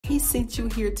He sent you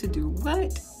here to do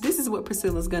what? This is what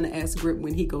Priscilla's gonna ask Grip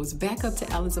when he goes back up to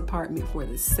Alan's apartment for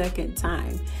the second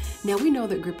time. Now we know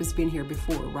that Grip has been here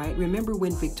before, right? Remember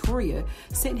when Victoria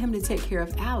sent him to take care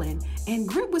of Alan, and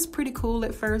Grip was pretty cool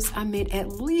at first. I mean, at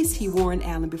least he warned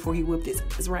Alan before he whooped his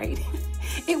ass, right?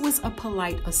 It was a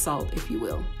polite assault, if you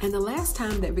will. And the last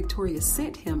time that Victoria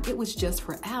sent him, it was just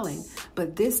for Alan,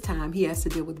 but this time he has to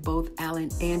deal with both Alan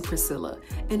and Priscilla.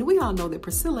 And we all know that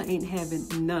Priscilla ain't having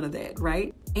none of that,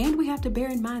 right? And we have to bear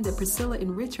in mind that Priscilla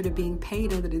and Richard are being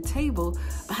paid under the table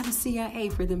by the CIA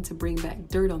for them to bring back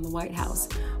dirt on the White House.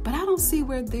 But I don't see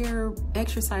where they're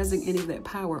exercising any of that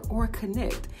power or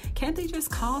connect. Can't they just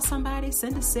call somebody,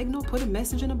 send a signal, put a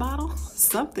message in a bottle?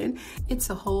 Something. It's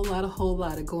a whole lot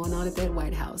of going on at that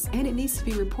White House, and it needs to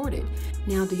be reported.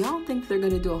 Now, do y'all think they're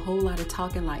going to do a whole lot of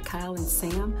talking like Kyle and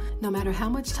Sam? No matter how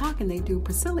much talking they do,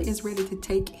 Priscilla is ready to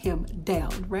take him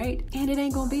down, right? And it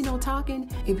ain't going to be no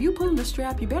talking. If you pulling the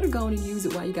strap, you better go on and use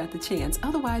it while you got the chance.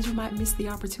 Otherwise, you might miss the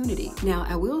opportunity. Now,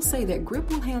 I will say that Grip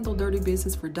will handle dirty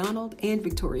business for Donald and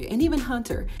Victoria, and even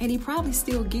Hunter. And he probably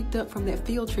still geeked up from that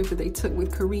field trip that they took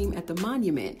with Kareem at the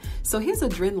monument. So his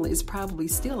adrenaline is probably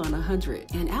still on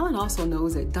 100. And Alan also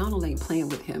knows that Donald ain't playing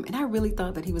with him. And I really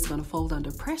thought that he was going to fold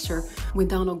under pressure when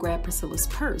Donald grabbed Priscilla's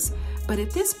purse. But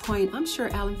at this point, I'm sure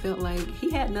Alan felt like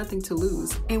he had nothing to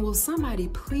lose. And will somebody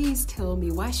please tell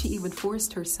me why she even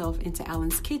forced herself into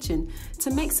Alan's kitchen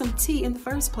to make some tea in the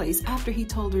first place after he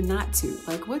told her not to?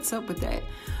 Like, what's up with that?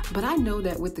 But I know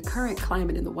that with the current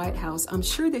climate in the White House, I'm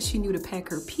sure that she knew to pack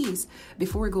her piece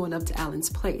before going up to Alan's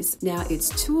place. Now,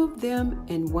 it's two of them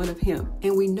and one of him.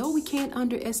 And we know we can't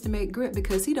underestimate Grip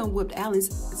because he done whooped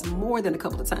Alan's more than a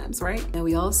couple of times, right? And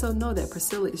we also know that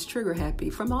Priscilla is trigger happy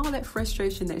from all that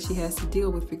frustration that she has to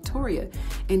deal with Victoria.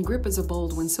 And Grip is a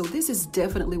bold one, so this is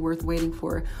definitely worth waiting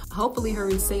for. Hopefully her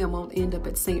and Sam won't end up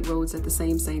at St. Rhodes at the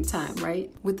same time,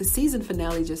 right? With the season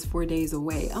finale just 4 days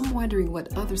away, I'm wondering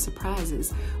what other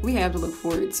surprises we have to look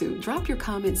forward to. Drop your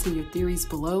comments and your theories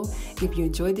below. If you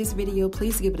enjoyed this video,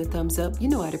 please give it a thumbs up. You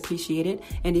know I'd appreciate it.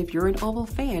 And if you're an Oval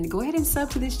fan, go ahead and sub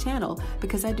to this channel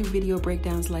because I do video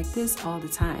breakdowns like this all the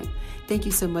time. Thank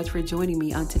you so much for joining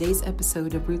me on today's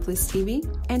episode of Ruthless TV,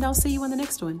 and I'll see you on the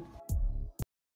next one.